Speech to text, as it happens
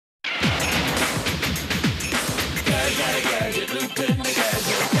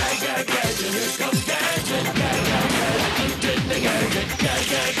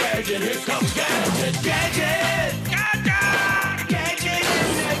Gadget, here comes Gadget. Gadget! Gadget! Gadget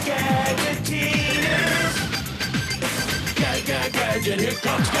and the Gadgetinis. Gadget, here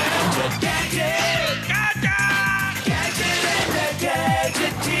comes Gadget. Gadget! Gadget! Gadget and the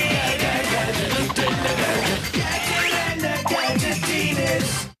Gadgetinis. Gadget and the Gadgetinis.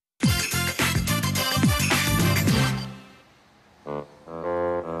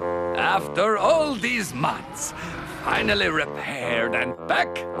 After all these months, finally repaired and back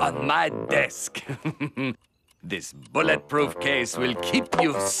on my desk. This bulletproof case will keep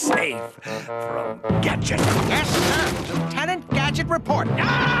you safe from Gadget. Yes, sir. Lieutenant Gadget report.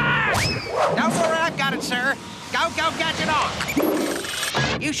 Ah! Don't worry, I've got it, sir. Go, Gadget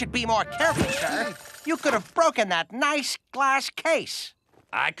on. You should be more careful, sir. You could have broken that nice glass case.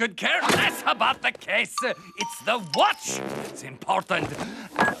 I could care less about the case. It's the watch. It's important.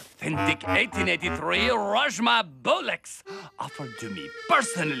 Authentic 1883 Rajma Bolex, offered to me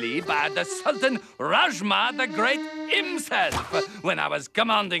personally by the Sultan Rajma the Great himself when I was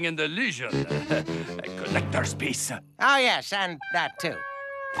commanding in the Legion. A collector's piece. Oh, yes, and that, too.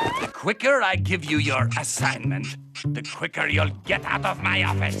 The quicker I give you your assignment, the quicker you'll get out of my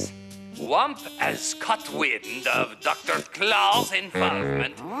office. Womp has caught wind of Dr. Claw's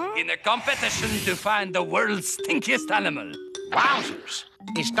involvement in a competition to find the world's stinkiest animal. Wowzers.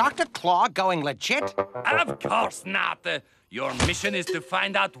 Is Dr. Claw going legit? Of course not. Your mission is to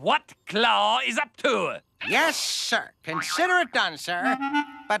find out what Claw is up to. Yes, sir. Consider it done, sir.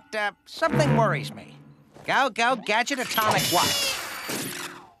 But something worries me. Go, Gadget Atomic Watch.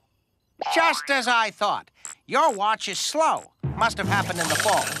 Just as I thought. Your watch is slow. Must have happened in the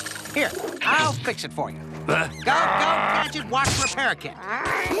fall. Here, I'll fix it for you. Go, Gadget Watch Repair Kit.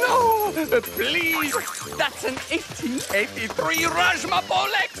 No, please. That's an 1883 Rajma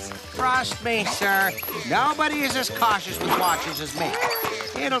Bolex. Trust me, sir. Nobody is as cautious with watches as me.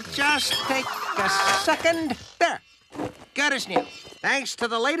 It'll just take a second. There. Good as new. Thanks to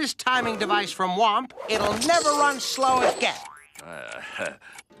the latest timing device from Womp, it'll never run slow again.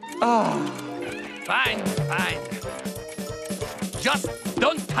 Fine. Just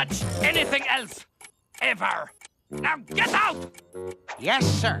don't touch anything else. Ever. Now get out! Yes,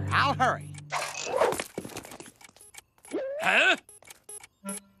 sir. I'll hurry. Huh?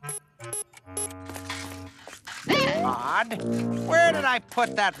 Odd. Where did I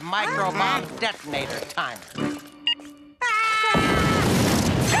put that microbomb detonator timer?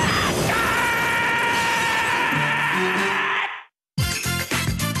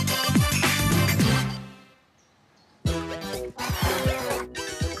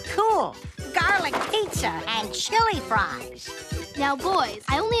 Cool. Garlic pizza and chili fries. Now, boys,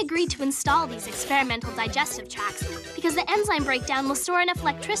 I only agreed to install these experimental digestive tracts because the enzyme breakdown will store enough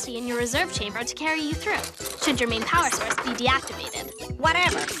electricity in your reserve chamber to carry you through, should your main power source be deactivated.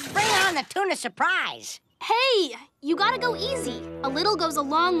 Whatever. Bring on the tuna surprise. Hey, you gotta go easy. A little goes a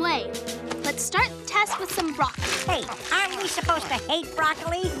long way. Let's start the test with some broccoli. Hey, aren't we supposed to hate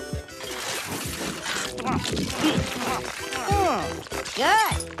broccoli?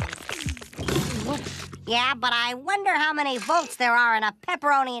 Good. Yeah, but I wonder how many volts there are in a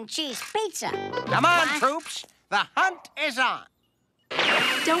pepperoni and cheese pizza. Come on, troops. The hunt is on.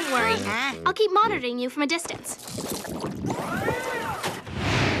 Don't worry. I'll keep monitoring you from a distance.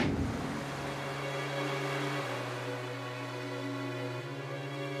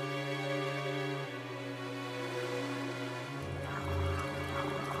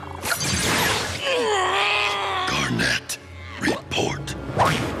 Garnett, report.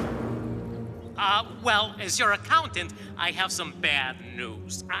 Well, as your accountant, I have some bad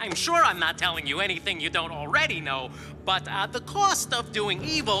news. I'm sure I'm not telling you anything you don't already know, but the cost of doing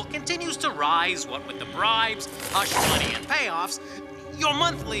evil continues to rise, what with the bribes, hush money, and payoffs. Your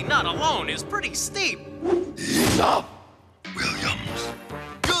monthly nut alone is pretty steep. Enough, Williams.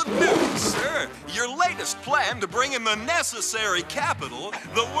 Good news, sir. Your latest plan to bring in the necessary capital,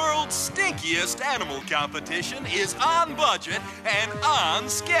 the world's stinkiest animal competition, is on budget and on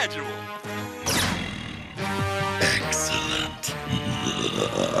schedule. Excellent.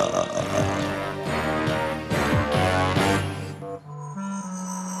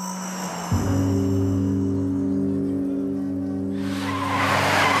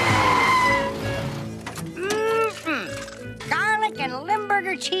 Garlic and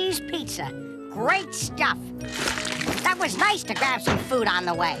Limburger cheese pizza. Great stuff. That was nice to grab some food on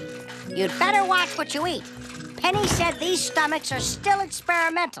the way. You'd better watch what you eat. Penny said these stomachs are still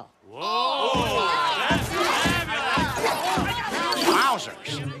experimental.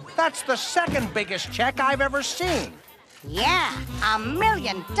 Wowzers. That's the second biggest check I've ever seen. Yeah, $1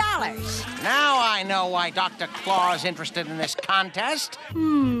 million. Now I know why Dr. Claw is interested in this contest.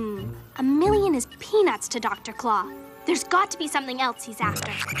 $1 million is peanuts to Dr. Claw. There's got to be something else he's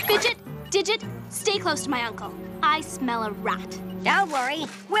after. Fidget, Digit, stay close to my uncle. I smell a rat. Don't worry,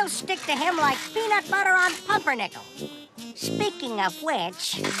 we'll stick to him like peanut butter on pumpernickel. Speaking of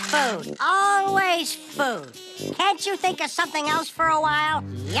which, food. Always food. Can't you think of something else for a while?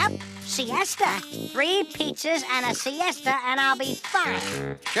 Yep, siesta. 3 pizzas and a siesta, and I'll be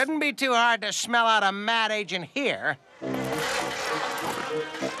fine. Shouldn't be too hard to smell out a mad agent here.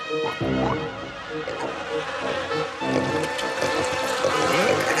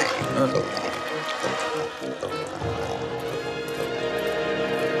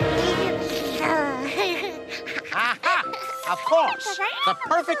 Aha! Of course, the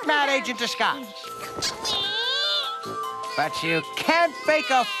perfect mad agent disguise. But you can't fake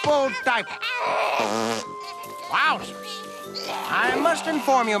a full diaper. Wowzers. I must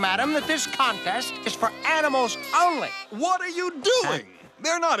inform you, madam, that this contest is for animals only. What are you doing?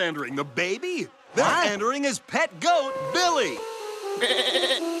 They're not entering the baby. They're What? entering his pet goat, Billy.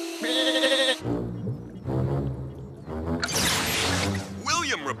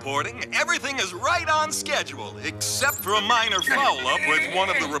 William reporting. Everything is right on schedule, except for a minor foul-up with one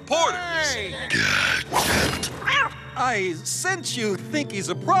of the reporters. Gadget. I sense you think he's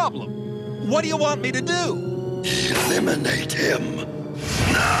a problem. What do you want me to do? Eliminate him.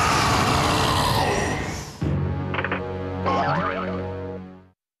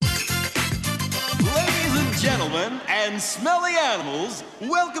 Ladies and gentlemen, and smelly animals,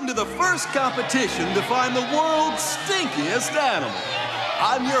 welcome to the first competition to find the world's stinkiest animal.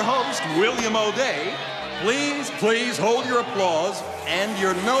 I'm your host, William O'Day. Please hold your applause and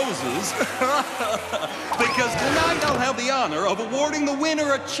your noses, because tonight I'll have the honor of awarding the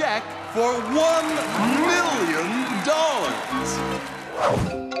winner a check for $1 million.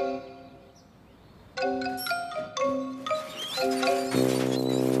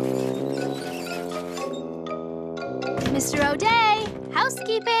 Mr. O'Day,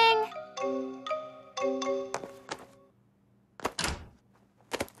 housekeeping.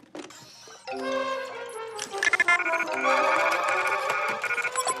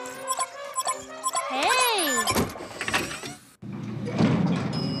 Hey!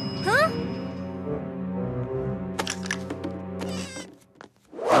 Huh?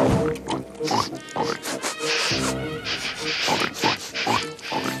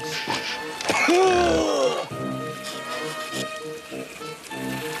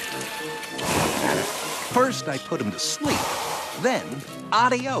 First, I put him to sleep. Then,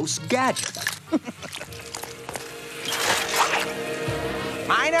 adios, Gadget.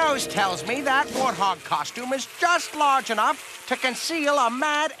 My nose tells me that warthog costume is just large enough to conceal a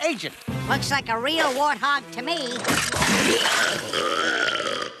mad agent. Looks like a real warthog to me.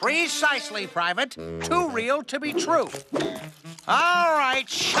 Precisely, Private. Too real to be true. All right,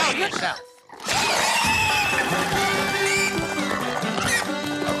 show yourself.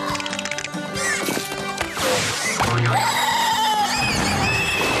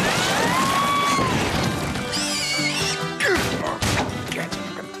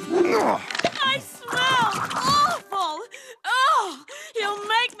 I smell awful! Oh, you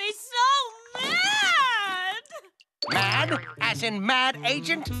make me so mad! Mad? As in mad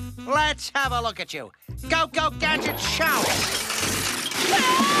agent? Let's have a look at you. Go, Gadget, shout!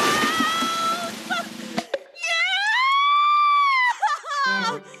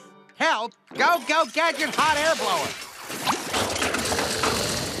 Help! Help? Go, Gadget, hot air blower.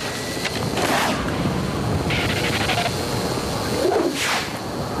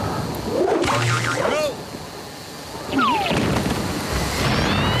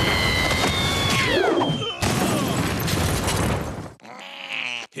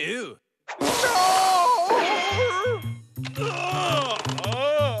 Ew.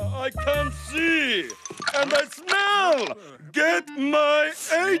 I can't see, and I smell. Get my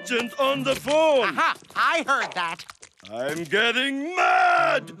agent on the phone. Aha, I heard that. I'm getting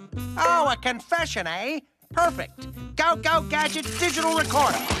mad. Oh, a confession, eh? Perfect. Go, Gadget, digital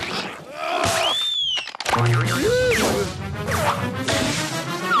recorder.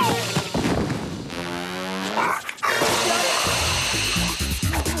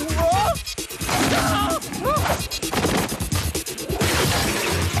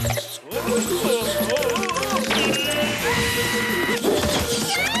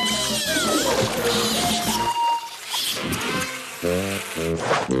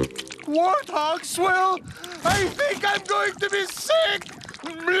 Warthog swill. I think I'm going to be sick.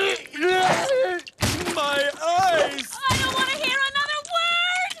 My eyes. I don't want to hear another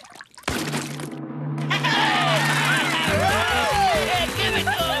word!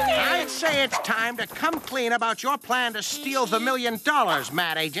 I'd say it's time to come clean about your plan to steal the $1 million,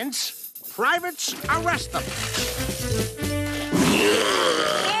 mad agents. Privates, arrest them.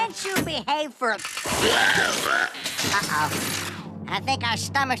 Can't you behave for... Uh-oh. I think our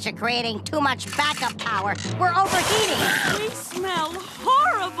stomachs are creating too much backup power. We're overheating. We smell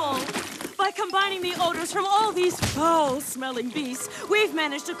horrible. By combining the odors from all these foul-smelling beasts, we've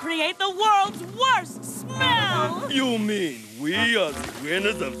managed to create the world's worst smell. You mean we are the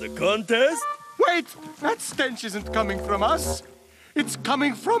winners of the contest? Wait, that stench isn't coming from us. It's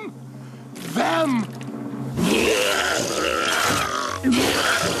coming from them.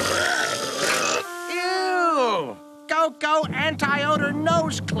 Ew! Go anti-odor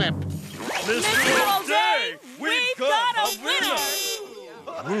nose clip. Mr. O'Day, we've got a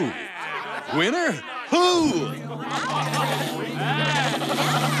winner! Winner? Who?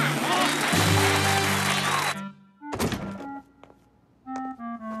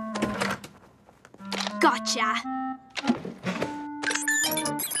 Gotcha.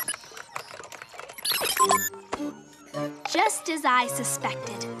 Just as I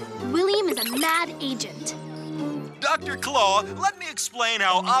suspected, William is a mad agent. Dr. Claw, let me explain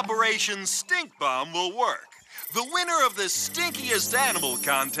how Operation Stink Bomb will work. The winner of the stinkiest animal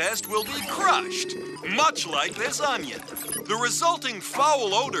contest will be crushed, much like this onion. The resulting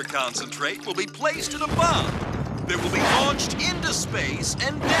foul odor concentrate will be placed in a bomb that will be launched into space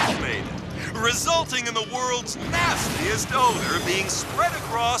and detonated, resulting in the world's nastiest odor being spread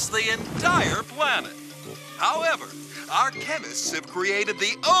across the entire planet. However, our chemists have created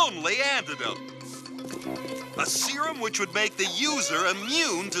the only antidote. A serum which would make the user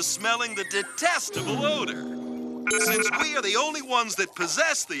immune to smelling the detestable odor. Since we are the only ones that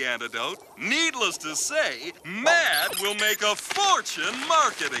possess the antidote, needless to say, Mad will make a fortune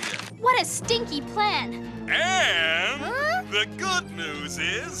marketing it. What a stinky plan. And the good news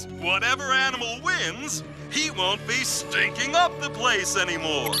is, whatever animal wins, he won't be stinking up the place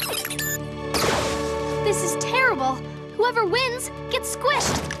anymore. This is terrible. Whoever wins gets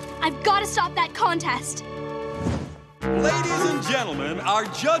squished. I've got to stop that contest. Ladies and gentlemen, our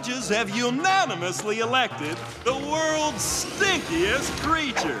judges have unanimously elected the world's stinkiest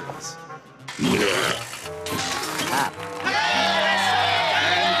creatures. And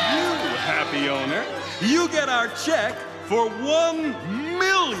you, happy owner, you get our check for $1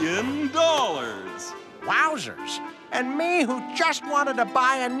 million. Wowzers. And me who just wanted to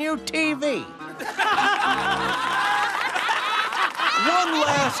buy a new TV. One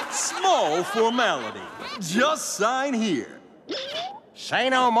last small formality. Just sign here. Say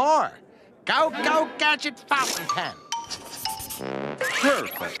no more. Go, Gadget fountain pen.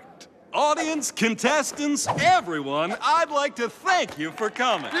 Perfect. Audience, contestants, everyone, I'd like to thank you for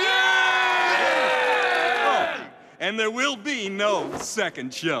coming. Oh, and there will be no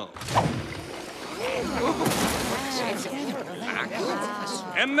second show.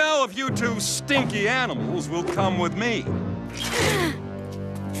 And now if you two stinky animals will come with me.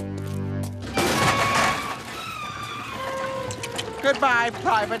 Goodbye,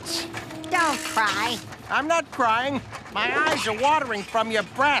 privates. Don't cry. I'm not crying. My eyes are watering from your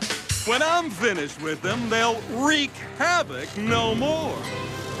breath. When I'm finished with them, they'll wreak havoc no more.